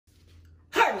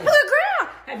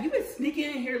have you been sneaking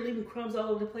in here leaving crumbs all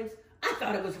over the place? I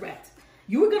thought it was rats.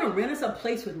 You were gonna rent us a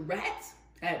place with rats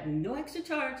at no extra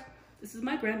charge. This is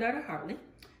my granddaughter, Hartley.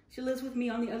 She lives with me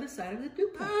on the other side of the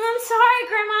duplex. I'm sorry,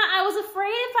 Grandma. I was afraid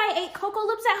if I ate Cocoa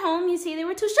Lips at home, you see they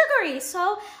were too sugary,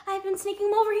 so I've been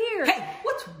sneaking them over here. Hey,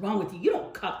 what's wrong with you? You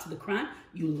don't cop to the crime.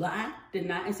 You lie,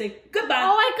 deny, and say goodbye.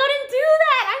 Oh, I couldn't do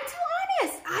that. I'm too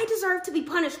honest. I deserve to be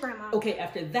punished, Grandma. Okay,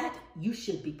 after that, you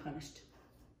should be punished.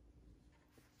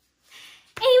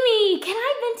 Amy, can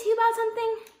I vent to you about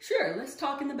something? Sure, let's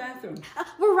talk in the bathroom.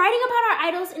 We're writing about our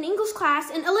idols in English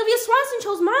class, and Olivia Swanson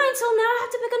chose mine, so now I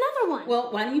have to pick another one.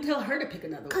 Well, why don't you tell her to pick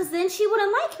another one? Because then she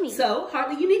wouldn't like me. So,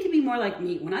 Hartley, you need to be more like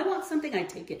me. When I want something, I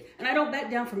take it, and I don't back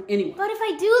down from anyone. But if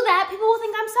I do that, people will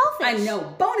think I'm selfish. I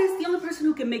know. Bonus, the only person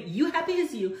who can make you happy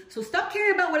is you, so stop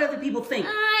caring about what other people think.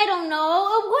 I don't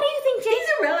know. What do you think, Jake?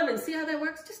 It's irrelevant. See how that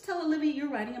works? Just tell Olivia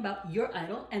you're writing about your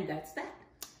idol, and that's that.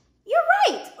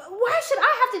 You're right. Why should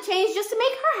I have to change just to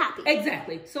make her happy?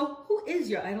 Exactly. So who is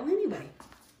your idol anyway?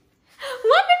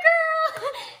 Wonder Girl!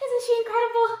 Isn't she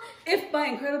incredible? If by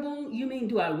incredible you mean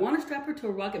do I want to strap her to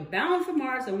a rocket bound for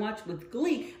Mars and watch with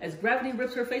glee as gravity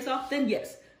rips her face off, then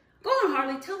yes. Go on,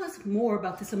 Harley. Tell us more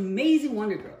about this amazing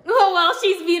Wonder Girl. Oh, well,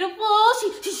 she's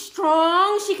beautiful. She's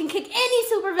strong. She can kick any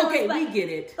supervillain's Okay, butt. we get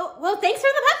it. Oh, well, thanks for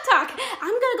the pep talk.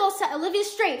 I'm going to go set Olivia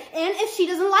straight. And if she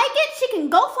doesn't like it, she can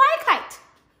go fly a kite.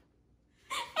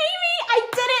 Amy, I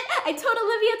did it! I told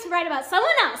Olivia to write about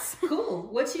someone else. Cool.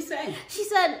 What'd she say? She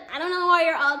said, I don't know why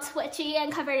you're all twitchy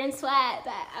and covered in sweat,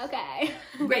 but okay.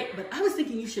 Great, but I was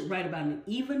thinking you should write about an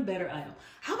even better idol.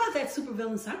 How about that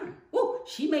supervillain Siren? Whoa,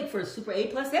 she'd make for a super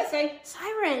A+ essay.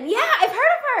 Siren, yeah, I've heard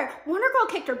of her. Wonder Girl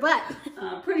kicked her butt.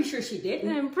 Pretty sure she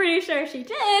didn't. I'm pretty sure she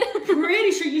did.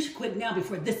 Pretty sure you should quit now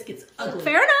before this gets ugly.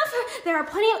 Fair enough. There are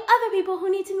plenty of other people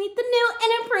who need to meet the new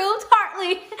and improved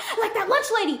Hartley. Like that lunch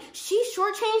lady. She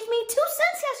shortchanged me 2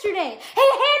 cents yesterday. Hey,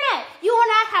 Hannah, you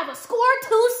and I have a score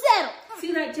to settle.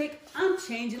 See that, Jake? I'm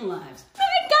changing lives.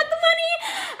 I got the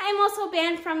money. I'm also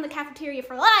banned from the cafeteria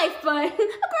for life, but a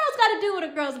girl's got to do what a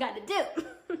girl's got to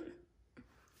do.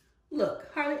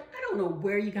 Look, Harley, I don't know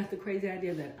where you got the crazy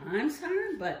idea that I'm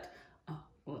Siren, but,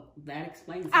 well, that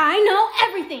explains it. I know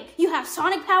everything. You have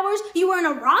sonic powers, you were in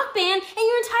a rock band, and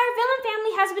your entire villain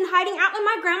family has been hiding out in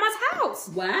my grandma's house.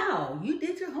 Wow, you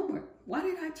did your homework. Why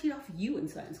did I cheat off you in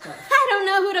science class? I don't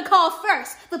know who to call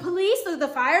first. The police, the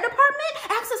fire department,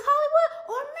 Access Hollywood,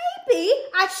 or maybe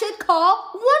I should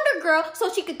call Wonder Girl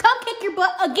so she could come kick your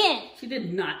butt again. She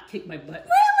did not kick my butt.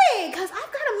 Really? Because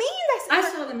I've got a meme I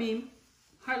that's... saw the meme.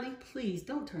 Harley, please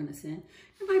don't turn this in.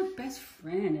 You're my best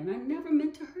friend, and I never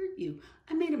meant to hurt you.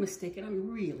 I made a mistake, and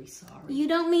I'm really sorry. You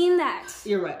don't mean that.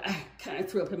 You're right. I kind of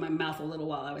threw up in my mouth a little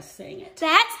while I was saying it.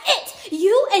 That's it.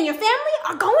 You and your family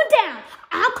are going down.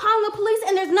 I'm calling the police,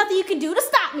 and there's nothing you can do to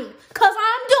stop me, because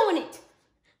I'm doing it.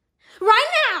 Right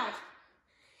now.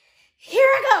 Here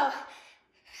I go.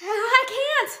 I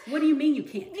can't. What do you mean you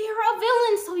can't? You're a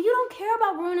villain, so you don't care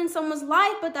about ruining someone's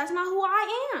life, but that's not who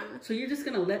I am. So you're just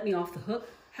going to let me off the hook?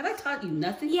 Have I taught you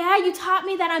nothing? Yeah, you taught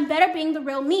me that I'm better being the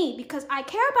real me because I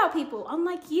care about people,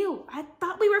 unlike you. I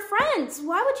thought we were friends.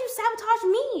 Why would you sabotage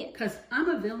me? Because I'm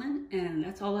a villain, and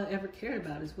that's all I ever cared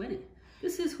about is winning.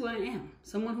 This is who I am.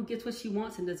 Someone who gets what she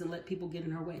wants and doesn't let people get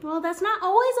in her way. Well, that's not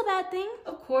always a bad thing.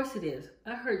 Of course it is.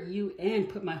 I hurt you and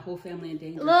put my whole family in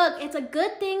danger. Look, it's a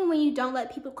good thing when you don't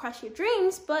let people crush your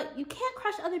dreams, but you can't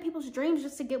crush other people's dreams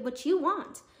just to get what you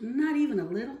want. Not even a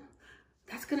little.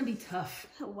 That's going to be tough.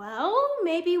 Well,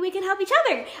 maybe we can help each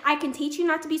other. I can teach you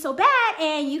not to be so bad,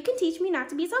 and you can teach me not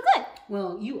to be so good.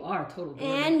 Well, you are a total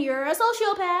villain. And you're a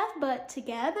sociopath, but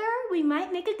together we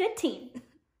might make a good team.